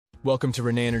Welcome to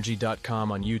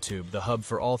RenewEnergy.com on YouTube, the hub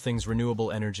for all things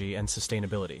renewable energy and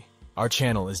sustainability. Our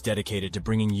channel is dedicated to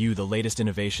bringing you the latest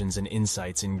innovations and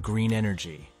insights in green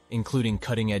energy, including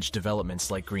cutting-edge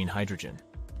developments like green hydrogen.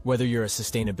 Whether you're a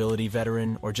sustainability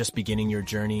veteran or just beginning your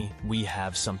journey, we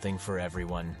have something for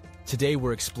everyone. Today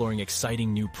we're exploring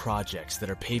exciting new projects that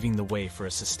are paving the way for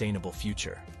a sustainable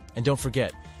future. And don't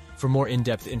forget, for more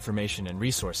in-depth information and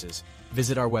resources,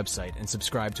 visit our website and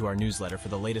subscribe to our newsletter for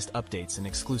the latest updates and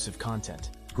exclusive content.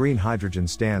 Green hydrogen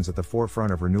stands at the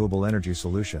forefront of renewable energy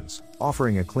solutions,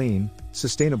 offering a clean,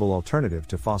 sustainable alternative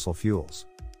to fossil fuels.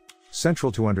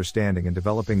 Central to understanding and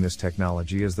developing this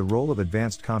technology is the role of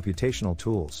advanced computational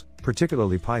tools,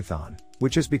 particularly Python,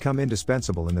 which has become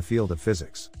indispensable in the field of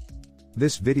physics.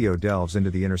 This video delves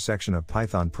into the intersection of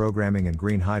Python programming and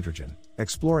green hydrogen,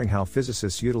 exploring how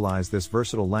physicists utilize this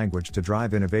versatile language to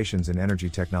drive innovations in energy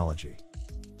technology.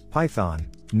 Python,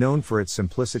 known for its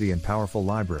simplicity and powerful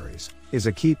libraries, is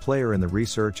a key player in the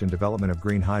research and development of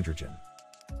green hydrogen.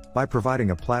 By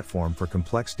providing a platform for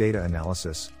complex data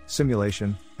analysis,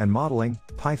 simulation, and modeling,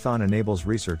 Python enables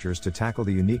researchers to tackle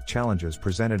the unique challenges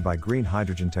presented by green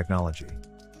hydrogen technology.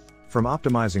 From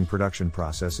optimizing production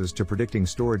processes to predicting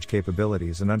storage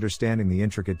capabilities and understanding the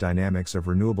intricate dynamics of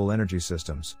renewable energy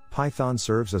systems, Python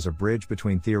serves as a bridge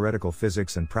between theoretical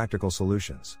physics and practical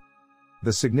solutions.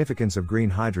 The significance of green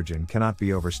hydrogen cannot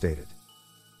be overstated.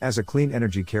 As a clean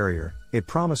energy carrier, it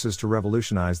promises to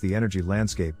revolutionize the energy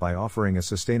landscape by offering a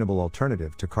sustainable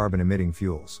alternative to carbon-emitting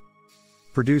fuels.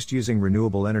 Produced using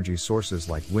renewable energy sources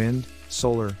like wind,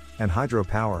 solar, and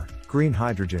hydropower, green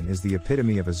hydrogen is the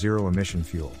epitome of a zero-emission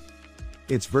fuel.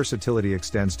 Its versatility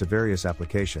extends to various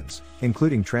applications,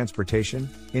 including transportation,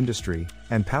 industry,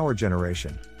 and power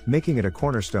generation, making it a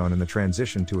cornerstone in the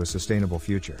transition to a sustainable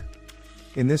future.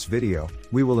 In this video,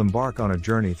 we will embark on a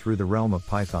journey through the realm of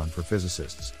Python for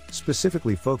physicists,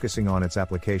 specifically focusing on its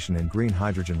application in green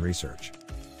hydrogen research.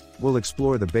 We'll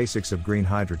explore the basics of green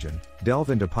hydrogen,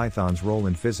 delve into Python's role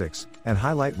in physics, and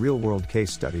highlight real-world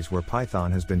case studies where Python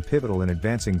has been pivotal in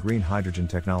advancing green hydrogen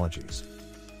technologies.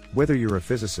 Whether you're a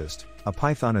physicist, a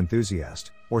Python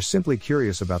enthusiast, or simply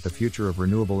curious about the future of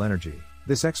renewable energy,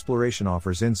 this exploration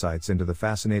offers insights into the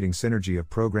fascinating synergy of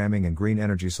programming and green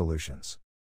energy solutions.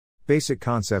 Basic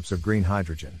concepts of green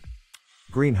hydrogen.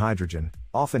 Green hydrogen,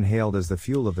 often hailed as the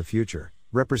fuel of the future,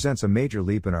 represents a major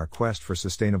leap in our quest for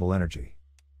sustainable energy.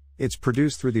 It's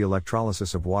produced through the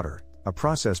electrolysis of water, a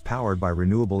process powered by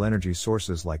renewable energy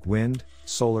sources like wind,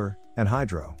 solar, and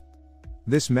hydro.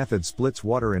 This method splits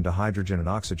water into hydrogen and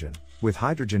oxygen, with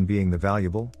hydrogen being the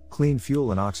valuable, clean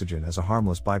fuel and oxygen as a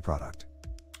harmless byproduct.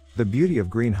 The beauty of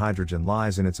green hydrogen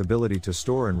lies in its ability to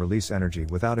store and release energy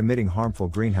without emitting harmful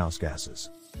greenhouse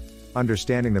gases.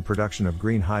 Understanding the production of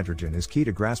green hydrogen is key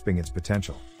to grasping its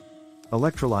potential.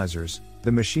 Electrolyzers,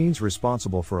 the machines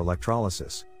responsible for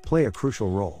electrolysis, play a crucial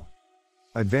role.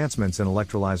 Advancements in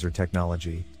electrolyzer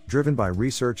technology, driven by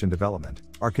research and development,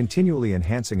 are continually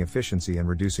enhancing efficiency and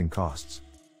reducing costs.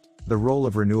 The role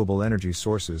of renewable energy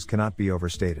sources cannot be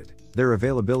overstated. Their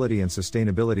availability and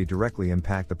sustainability directly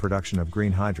impact the production of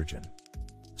green hydrogen.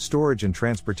 Storage and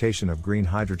transportation of green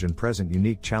hydrogen present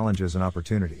unique challenges and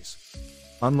opportunities.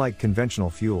 Unlike conventional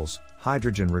fuels,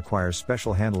 hydrogen requires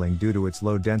special handling due to its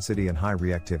low density and high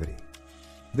reactivity.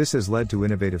 This has led to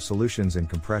innovative solutions in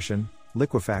compression,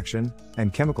 liquefaction,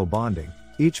 and chemical bonding,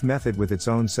 each method with its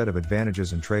own set of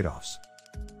advantages and trade-offs.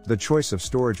 The choice of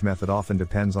storage method often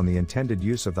depends on the intended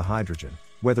use of the hydrogen,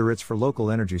 whether it's for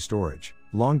local energy storage,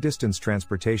 long-distance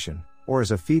transportation, or as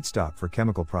a feedstock for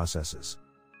chemical processes.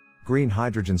 Green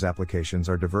hydrogen's applications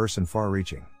are diverse and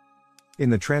far-reaching. In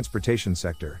the transportation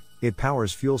sector, it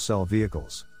powers fuel cell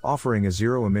vehicles, offering a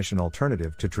zero-emission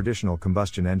alternative to traditional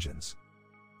combustion engines.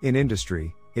 In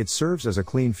industry, it serves as a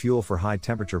clean fuel for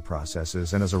high-temperature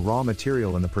processes and as a raw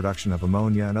material in the production of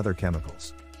ammonia and other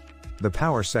chemicals. The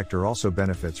power sector also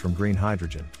benefits from green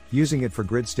hydrogen, using it for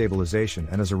grid stabilization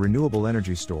and as a renewable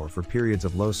energy store for periods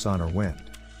of low sun or wind.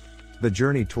 The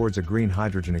journey towards a green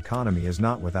hydrogen economy is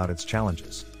not without its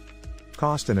challenges.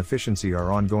 Cost and efficiency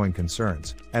are ongoing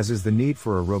concerns, as is the need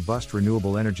for a robust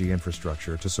renewable energy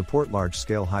infrastructure to support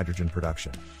large-scale hydrogen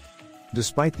production.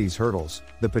 Despite these hurdles,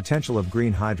 the potential of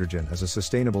green hydrogen as a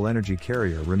sustainable energy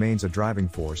carrier remains a driving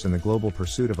force in the global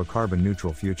pursuit of a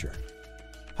carbon-neutral future.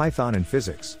 Python in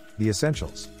physics, the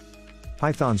essentials.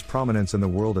 Python's prominence in the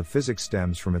world of physics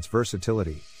stems from its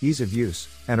versatility, ease of use,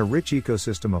 and a rich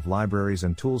ecosystem of libraries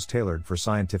and tools tailored for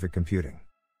scientific computing.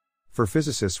 For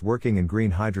physicists working in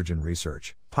green hydrogen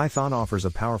research, Python offers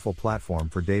a powerful platform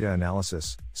for data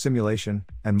analysis, simulation,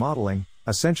 and modeling,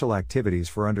 essential activities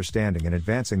for understanding and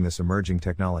advancing this emerging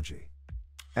technology.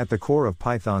 At the core of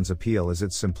Python's appeal is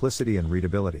its simplicity and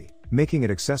readability, making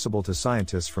it accessible to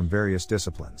scientists from various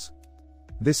disciplines.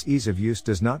 This ease of use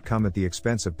does not come at the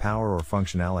expense of power or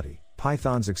functionality.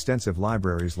 Python's extensive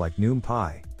libraries like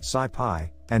NumPy, SciPy,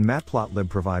 and Matplotlib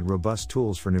provide robust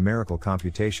tools for numerical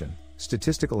computation,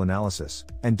 statistical analysis,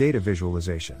 and data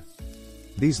visualization.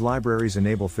 These libraries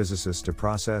enable physicists to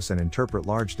process and interpret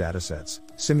large datasets,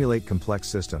 simulate complex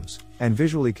systems, and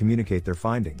visually communicate their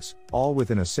findings, all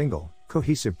within a single,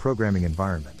 cohesive programming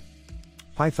environment.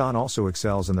 Python also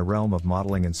excels in the realm of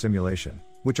modeling and simulation,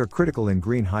 which are critical in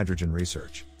green hydrogen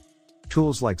research.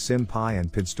 Tools like SymPy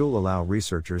and PidStool allow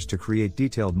researchers to create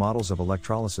detailed models of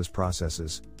electrolysis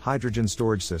processes, hydrogen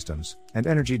storage systems, and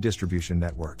energy distribution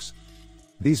networks.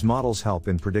 These models help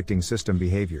in predicting system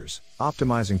behaviors,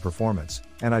 optimizing performance,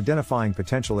 and identifying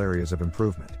potential areas of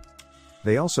improvement.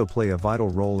 They also play a vital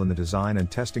role in the design and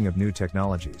testing of new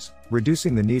technologies,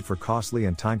 reducing the need for costly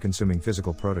and time-consuming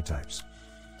physical prototypes.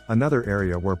 Another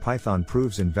area where Python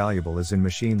proves invaluable is in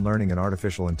machine learning and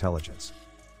artificial intelligence.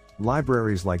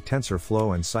 Libraries like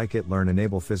TensorFlow and scikit-learn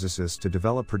enable physicists to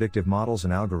develop predictive models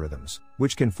and algorithms,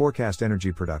 which can forecast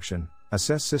energy production,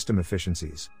 assess system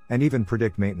efficiencies, and even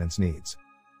predict maintenance needs.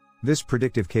 This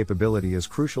predictive capability is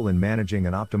crucial in managing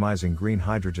and optimizing green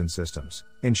hydrogen systems,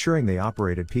 ensuring they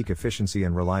operate at peak efficiency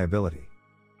and reliability.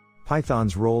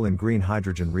 Python's role in green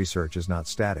hydrogen research is not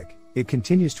static, it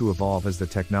continues to evolve as the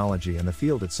technology and the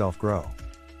field itself grow.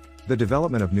 The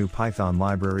development of new Python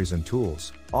libraries and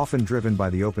tools, often driven by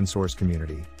the open source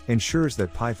community, ensures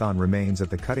that Python remains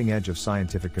at the cutting edge of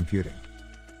scientific computing.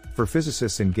 For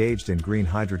physicists engaged in green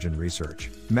hydrogen research,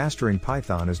 mastering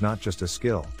Python is not just a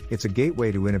skill, it's a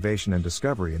gateway to innovation and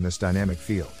discovery in this dynamic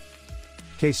field.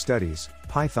 Case studies: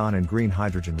 Python and green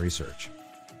hydrogen research.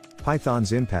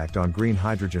 Python's impact on green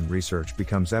hydrogen research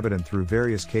becomes evident through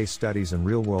various case studies and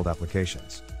real-world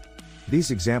applications. These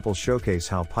examples showcase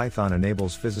how Python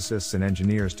enables physicists and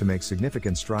engineers to make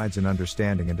significant strides in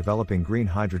understanding and developing green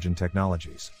hydrogen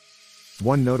technologies.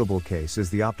 One notable case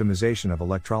is the optimization of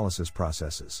electrolysis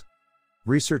processes.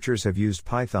 Researchers have used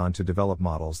Python to develop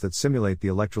models that simulate the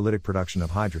electrolytic production of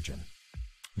hydrogen.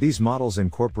 These models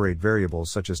incorporate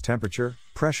variables such as temperature,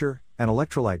 pressure, and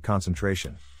electrolyte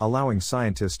concentration, allowing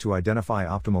scientists to identify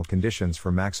optimal conditions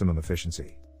for maximum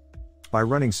efficiency. By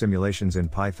running simulations in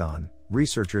Python,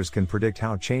 researchers can predict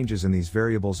how changes in these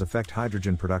variables affect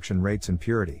hydrogen production rates and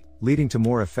purity, leading to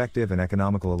more effective and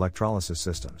economical electrolysis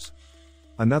systems.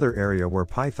 Another area where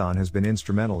Python has been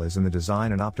instrumental is in the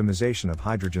design and optimization of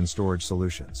hydrogen storage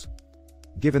solutions.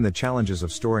 Given the challenges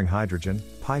of storing hydrogen,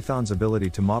 Python's ability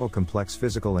to model complex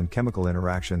physical and chemical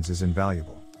interactions is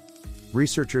invaluable.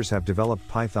 Researchers have developed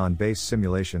Python-based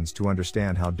simulations to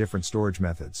understand how different storage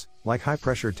methods, like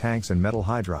high-pressure tanks and metal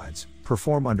hydrides,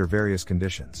 perform under various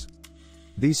conditions.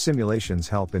 These simulations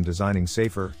help in designing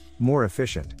safer, more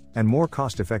efficient, and more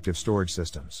cost-effective storage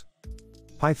systems.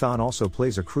 Python also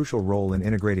plays a crucial role in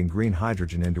integrating green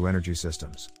hydrogen into energy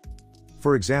systems.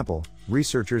 For example,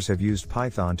 researchers have used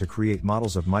Python to create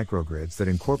models of microgrids that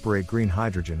incorporate green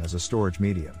hydrogen as a storage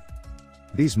medium.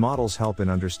 These models help in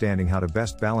understanding how to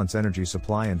best balance energy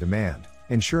supply and demand,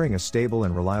 ensuring a stable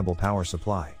and reliable power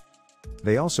supply.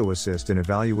 They also assist in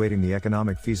evaluating the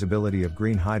economic feasibility of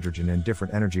green hydrogen in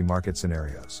different energy market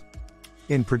scenarios.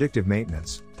 In predictive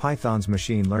maintenance, Python's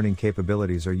machine learning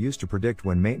capabilities are used to predict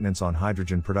when maintenance on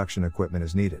hydrogen production equipment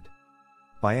is needed.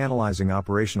 By analyzing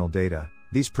operational data,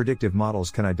 these predictive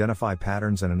models can identify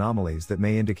patterns and anomalies that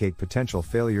may indicate potential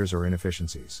failures or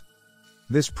inefficiencies.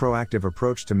 This proactive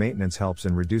approach to maintenance helps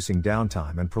in reducing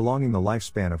downtime and prolonging the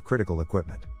lifespan of critical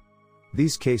equipment.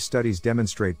 These case studies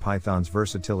demonstrate Python's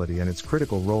versatility and its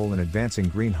critical role in advancing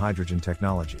green hydrogen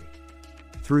technology.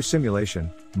 Through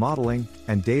simulation, modeling,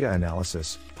 and data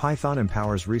analysis, Python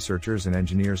empowers researchers and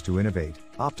engineers to innovate,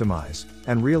 optimize,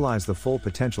 and realize the full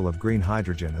potential of green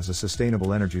hydrogen as a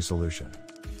sustainable energy solution.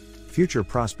 Future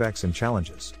prospects and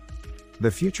challenges.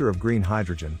 The future of green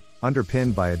hydrogen,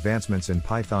 underpinned by advancements in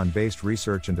Python-based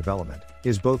research and development,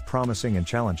 is both promising and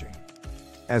challenging.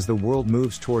 As the world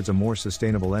moves towards a more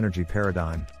sustainable energy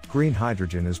paradigm, green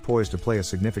hydrogen is poised to play a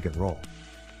significant role.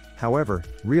 However,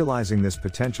 realizing this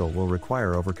potential will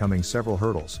require overcoming several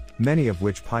hurdles, many of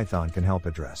which Python can help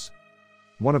address.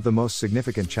 One of the most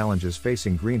significant challenges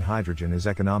facing green hydrogen is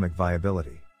economic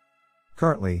viability.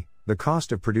 Currently, the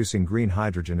cost of producing green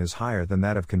hydrogen is higher than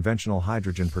that of conventional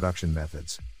hydrogen production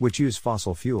methods, which use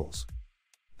fossil fuels.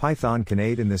 Python can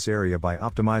aid in this area by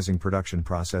optimizing production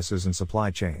processes and supply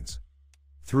chains.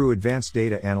 Through advanced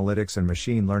data analytics and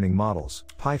machine learning models,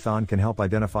 Python can help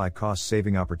identify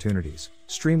cost-saving opportunities,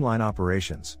 streamline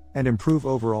operations, and improve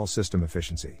overall system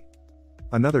efficiency.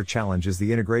 Another challenge is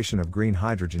the integration of green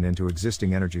hydrogen into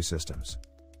existing energy systems.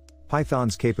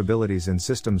 Python's capabilities in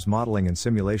systems modeling and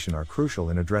simulation are crucial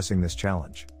in addressing this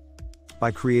challenge.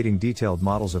 By creating detailed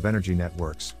models of energy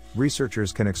networks,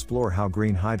 researchers can explore how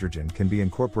green hydrogen can be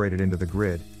incorporated into the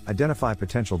grid, identify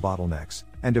potential bottlenecks,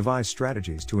 and devise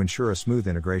strategies to ensure a smooth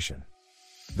integration.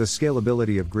 The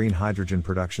scalability of green hydrogen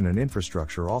production and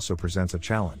infrastructure also presents a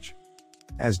challenge.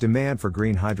 As demand for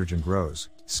green hydrogen grows,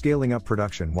 scaling up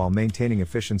production while maintaining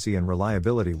efficiency and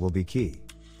reliability will be key.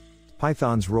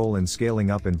 Python's role in scaling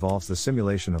up involves the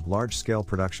simulation of large-scale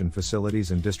production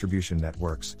facilities and distribution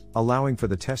networks, allowing for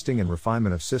the testing and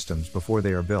refinement of systems before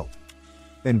they are built.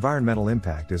 Environmental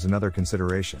impact is another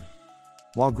consideration.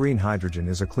 While green hydrogen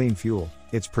is a clean fuel,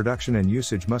 its production and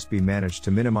usage must be managed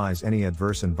to minimize any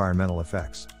adverse environmental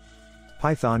effects.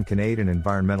 Python can aid in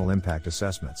environmental impact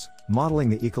assessments, modeling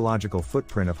the ecological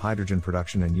footprint of hydrogen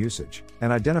production and usage,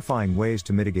 and identifying ways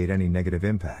to mitigate any negative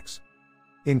impacts.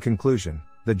 In conclusion,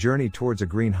 the journey towards a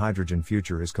green hydrogen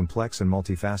future is complex and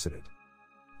multifaceted.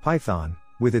 Python,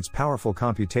 with its powerful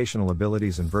computational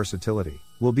abilities and versatility,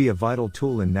 will be a vital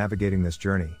tool in navigating this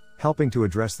journey, helping to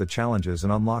address the challenges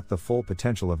and unlock the full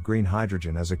potential of green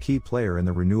hydrogen as a key player in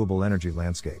the renewable energy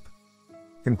landscape.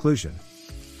 Conclusion.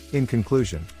 In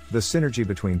conclusion, the synergy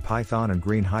between Python and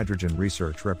green hydrogen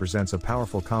research represents a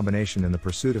powerful combination in the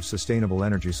pursuit of sustainable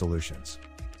energy solutions.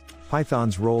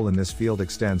 Python's role in this field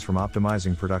extends from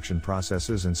optimizing production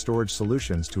processes and storage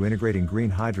solutions to integrating green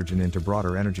hydrogen into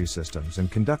broader energy systems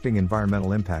and conducting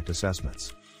environmental impact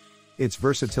assessments. Its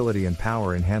versatility and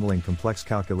power in handling complex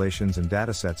calculations and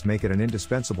datasets make it an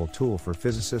indispensable tool for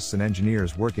physicists and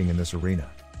engineers working in this arena.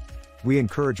 We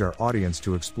encourage our audience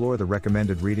to explore the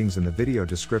recommended readings in the video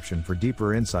description for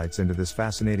deeper insights into this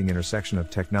fascinating intersection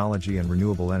of technology and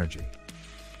renewable energy.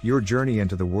 Your journey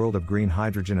into the world of green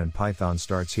hydrogen and Python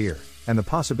starts here, and the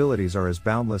possibilities are as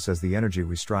boundless as the energy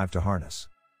we strive to harness.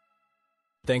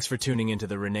 Thanks for tuning into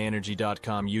the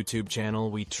ReneEnergy.com YouTube channel.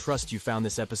 We trust you found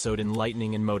this episode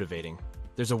enlightening and motivating.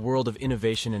 There's a world of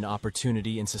innovation and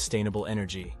opportunity in sustainable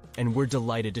energy, and we're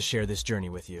delighted to share this journey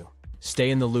with you.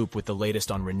 Stay in the loop with the latest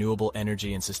on renewable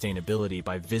energy and sustainability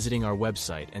by visiting our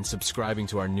website and subscribing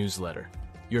to our newsletter.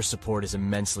 Your support is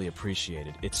immensely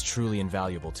appreciated. It's truly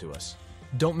invaluable to us.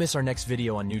 Don't miss our next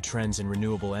video on new trends in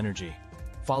renewable energy.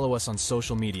 Follow us on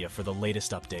social media for the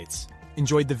latest updates.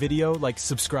 Enjoyed the video? Like,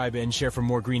 subscribe, and share for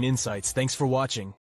more green insights. Thanks for watching.